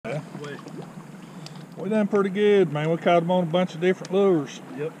We done pretty good, man. We caught them on a bunch of different lures.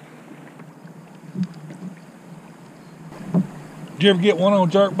 Yep. Did you ever get one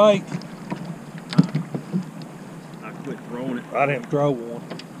on jerk bait? I quit throwing it. I didn't throw one.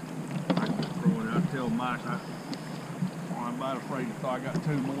 I quit throwing it. I tell Mike, I'm about afraid to throw. I got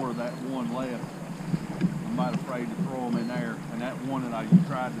 2 more of that one left. I'm about afraid to throw them in there. And that one that I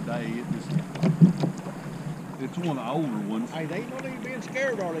tried today, it's one of the older ones. Hey, they ain't no need being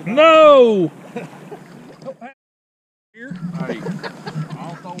scared, are they? No! Here. Hey,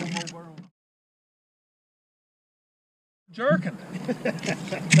 I'll throw them over on. Jerking. Let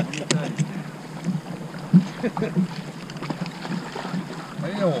me tell you.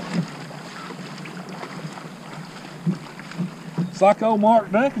 Hell. It's like old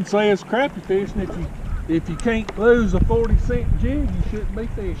Mark Duncan says, crappie fishing, if you can't lose a 40-cent jig, you shouldn't be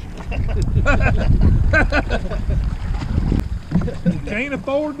fishing. You can't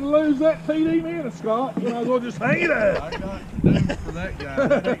afford to lose that TD minute, Scott. You might as well just hang it up. I got news for that guy.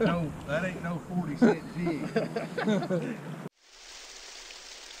 That ain't no 40-cent jig.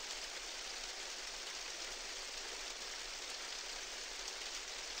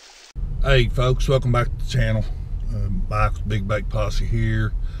 Hey folks, welcome back to the channel. Mike's BigBaitPosse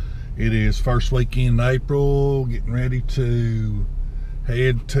here. It is first weekend in April, getting ready to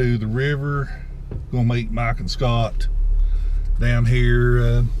head to the river. Gonna meet Mike and Scott down here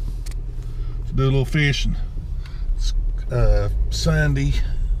to do a little fishing. It's Sunday,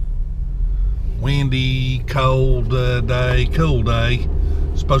 windy, cold day, cool day.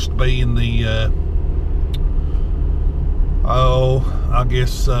 Supposed to be in the I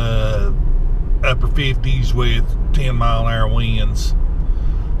guess upper 50s with 10-mile-an-hour winds.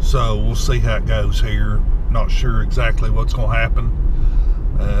 So we'll see how it goes here. Not sure exactly what's going to happen.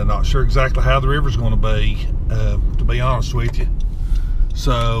 Not sure exactly how the river's going to be honest with you.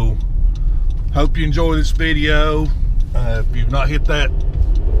 So hope you enjoy this video. If you've not hit that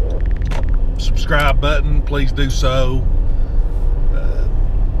subscribe button, please do so.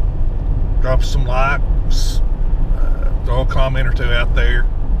 Drop us some likes. Throw a comment or 2 out there.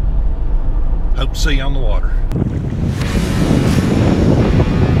 Hope to see you on the water.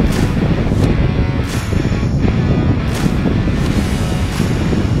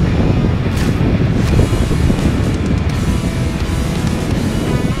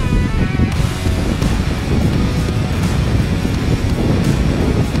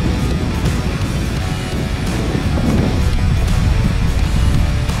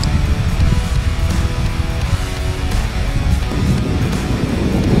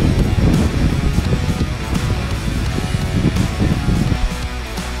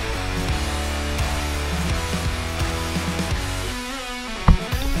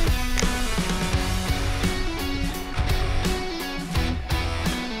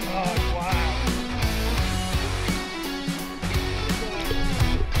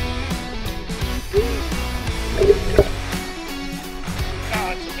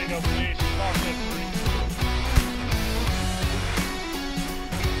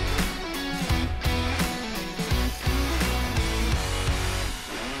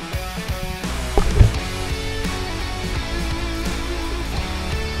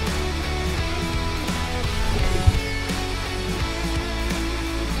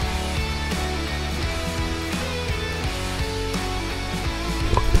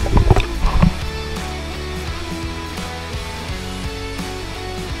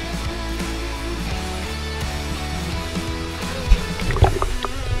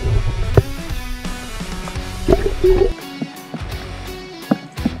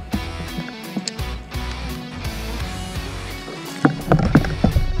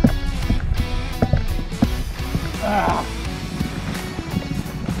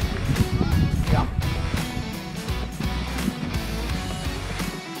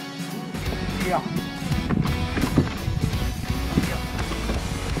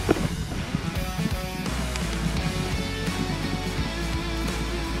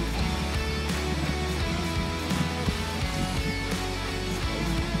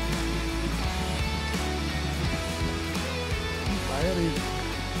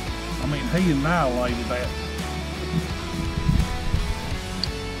 I mean, he annihilated that.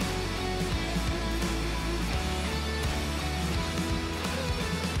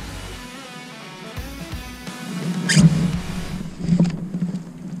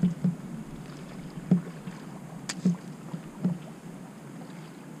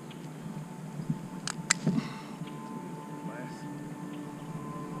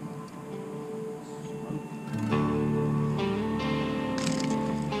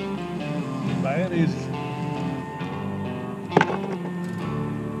 That is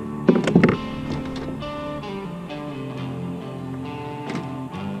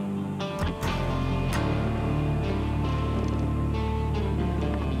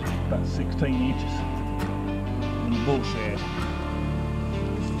 14 inches on the bullshad.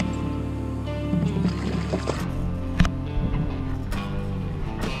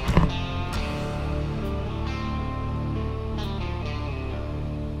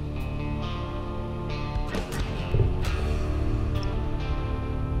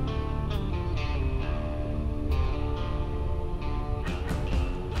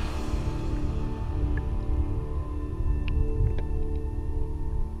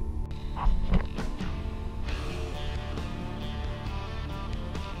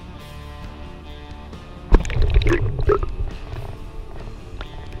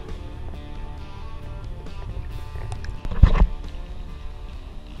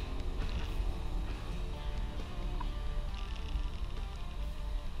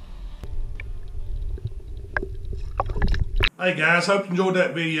 Hey guys, hope you enjoyed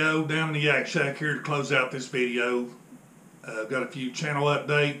that video down in the Yak Shack here to close out this video. Got a few channel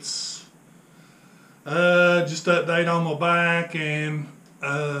updates. Just update on my back, and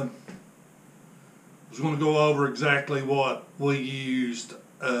was going to go over exactly what we used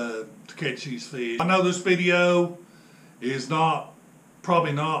to catch these fish. I know this video is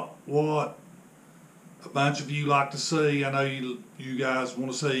probably not what a bunch of you like to see. I know you guys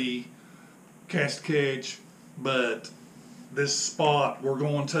want to see cast catch, but this spot we're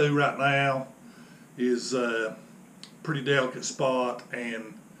going to right now is a pretty delicate spot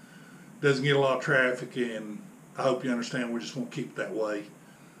and doesn't get a lot of traffic, and I hope you understand we just want to keep it that way.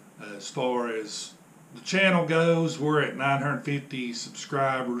 As far as the channel goes, we're at 950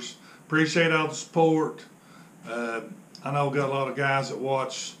 subscribers. Appreciate all the support. I know we've got a lot of guys that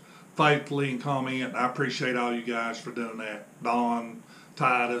watch faithfully and comment. I appreciate all you guys for doing that. Don,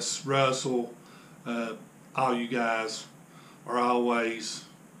 Titus, Russell, all you guys are always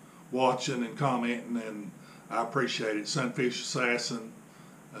watching and commenting, and I appreciate it. Sunfish Assassin,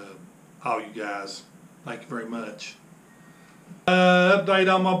 all you guys, thank you very much.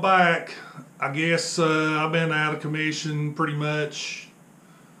 Update on my back. I guess I've been out of commission pretty much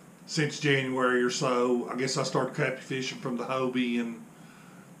since January or so. I guess I started crappie fishing from the Hobie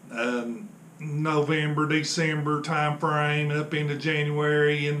in November, December time frame up into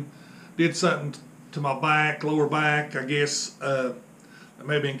January, and did something to my back, lower back. I guess it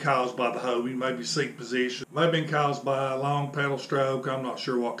may have been caused by the Hobie, maybe seat position, may have been caused by a long pedal stroke. I'm not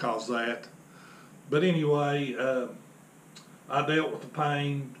sure what caused that, but anyway, I dealt with the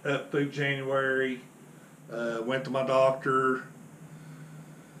pain up through January. Went to my doctor.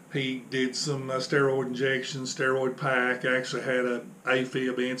 He did some steroid injections, steroid pack. I actually had a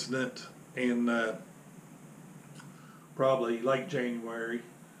AFib incident in probably late January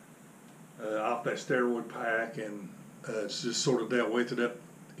off that steroid pack, and it's just sort of dealt with it up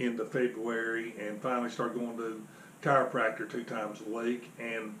into February, and finally started going to chiropractor 2 times a week,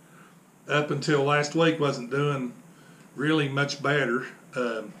 and up until last week wasn't doing really much better.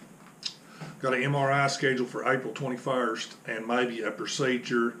 Got an MRI scheduled for April 21st, and maybe a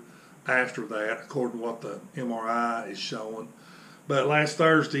procedure after that, according to what the MRI is showing. But last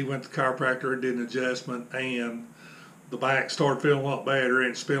Thursday, went to the chiropractor and did an adjustment, and the back started feeling a lot better,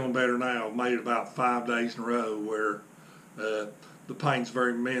 and it's feeling better now. Made it about 5 days in a row where the pain's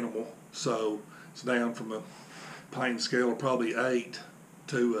very minimal, so it's down from a pain scale of probably 8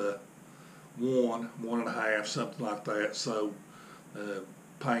 to 1.5, something like that. So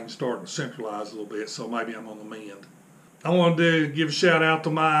pain's starting to centralize a little bit, so maybe I'm on the mend. I wanted to give a shout out to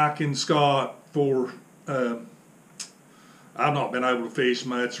Mike and Scott for I've not been able to fish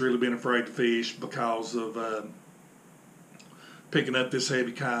much, really been afraid to fish because of picking up this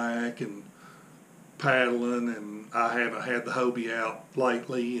heavy kayak and paddling, and I haven't had the Hobie out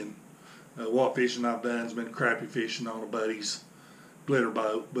lately, and what fishing I've done has been crappie fishing on a buddy's glitter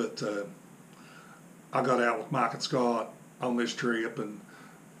boat. But I got out with Mike and Scott on this trip, and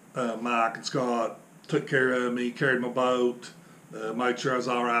Mike and Scott took care of me, carried my boat, made sure I was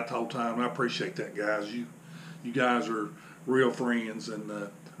all right the whole time, and I appreciate that, guys. You guys are real friends, and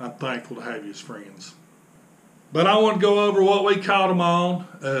I'm thankful to have you as friends. But I want to go over what we caught them on.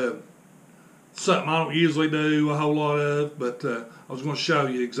 Something I don't usually do a whole lot of, but I was going to show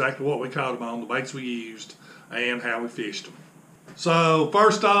you exactly what we caught them on, the baits we used, and how we fished them. So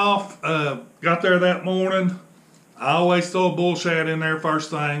first off, got there that morning. I always throw a bullshad in there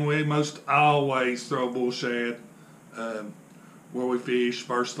first thing. We most always throw a bullshad where we fish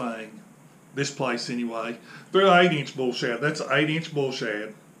first thing. This place anyway. Threw an 8-inch bullshad. That's an 8-inch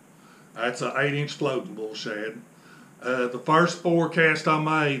bullshad. That's an 8-inch floating bullshad. The first 4 casts I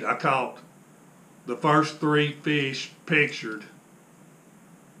made, I caught the first 3 fish pictured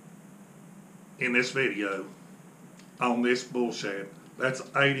in this video on this bullshad. That's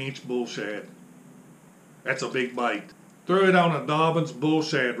 8-inch bullshad. That's a big bait. Threw it on a Dobbins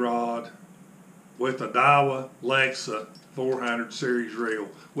bullshad rod with a Daiwa Lexa 400 series reel,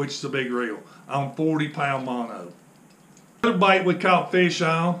 which is a big reel, on 40-pound mono. The other bait we caught fish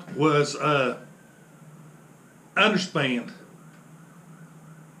on was underspin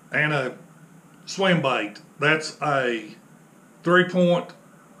and a swim bait. That's a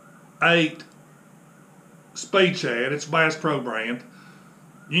 3.8 speed shad. It's Bass Pro brand.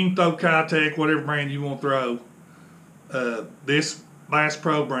 You can throw Kitech, whatever brand you want to throw. This Bass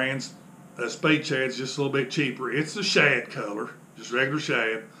Pro brand's speed shad is just a little bit cheaper. It's the shad color, just regular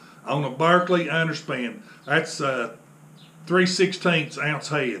shad, on a Berkeley underspin. That's 3/16 ounce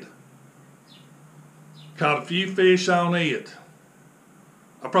head. Caught a few fish on it.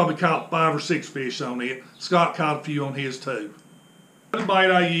 I probably caught 5 or 6 fish on it. Scott caught a few on his too. The other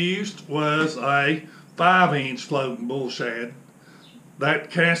bait I used was a 5-inch floating bullshad.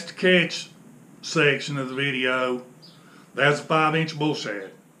 That cast to catch section of the video, that's a 5-inch bullshad,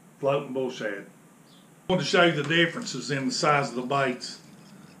 floating bullshad. I want to show you the differences in the size of the baits.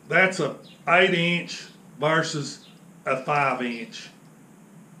 That's a 8-inch versus a 5-inch.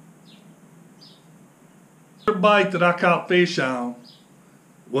 The bait that I caught fish on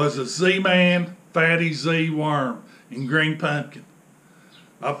was a Z-Man Fatty Z worm in green pumpkin.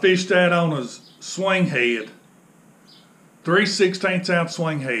 I fished that on a swing head, 3/16 ounce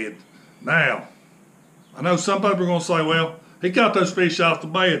swing head. Now, I know some people are going to say, well, he caught those fish off the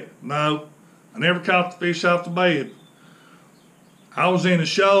bed. No, I never caught the fish off the bed. I was in a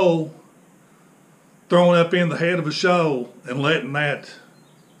shoal, throwing up in the head of a shoal and letting that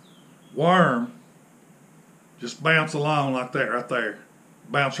worm just bounce along like that right there.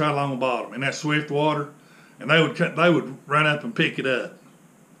 Bounce right along the bottom in that swift water, and they would run up and pick it up.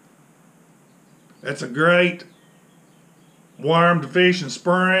 That's a great worm to fish in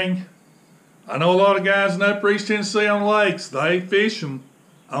spring. I know a lot of guys in Upper East Tennessee on lakes, they fish them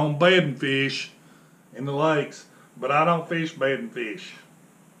on bedding fish in the lakes, but I don't fish bedding fish.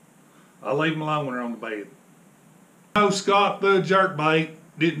 I leave them alone when they're on the bed. I know Scott threw a jerk bait,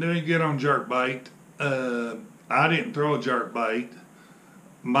 didn't do any good on jerk bait. I didn't throw a jerk bait.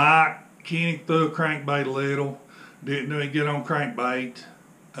 Mike Kinnick threw a crankbait a little, didn't do any good on crankbait.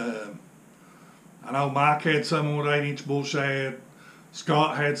 I know Mike had some on an 8-inch bullshad.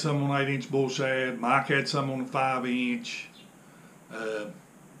 Scott had some on 8-inch bullshad. Mike had some on a 5-inch. It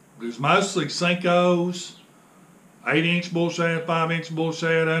was mostly senkos, 8-inch bullshad, 5-inch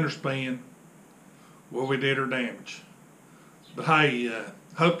bullshad, underspin, where we did our damage. But hey,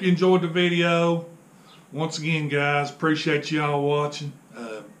 hope you enjoyed the video. Once again, guys, appreciate y'all watching.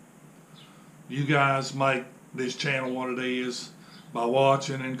 You guys make this channel what it is by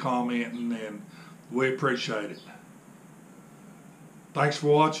watching and commenting, and we appreciate it. Thanks for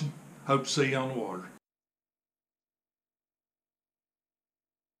watching. Hope to see you on the water.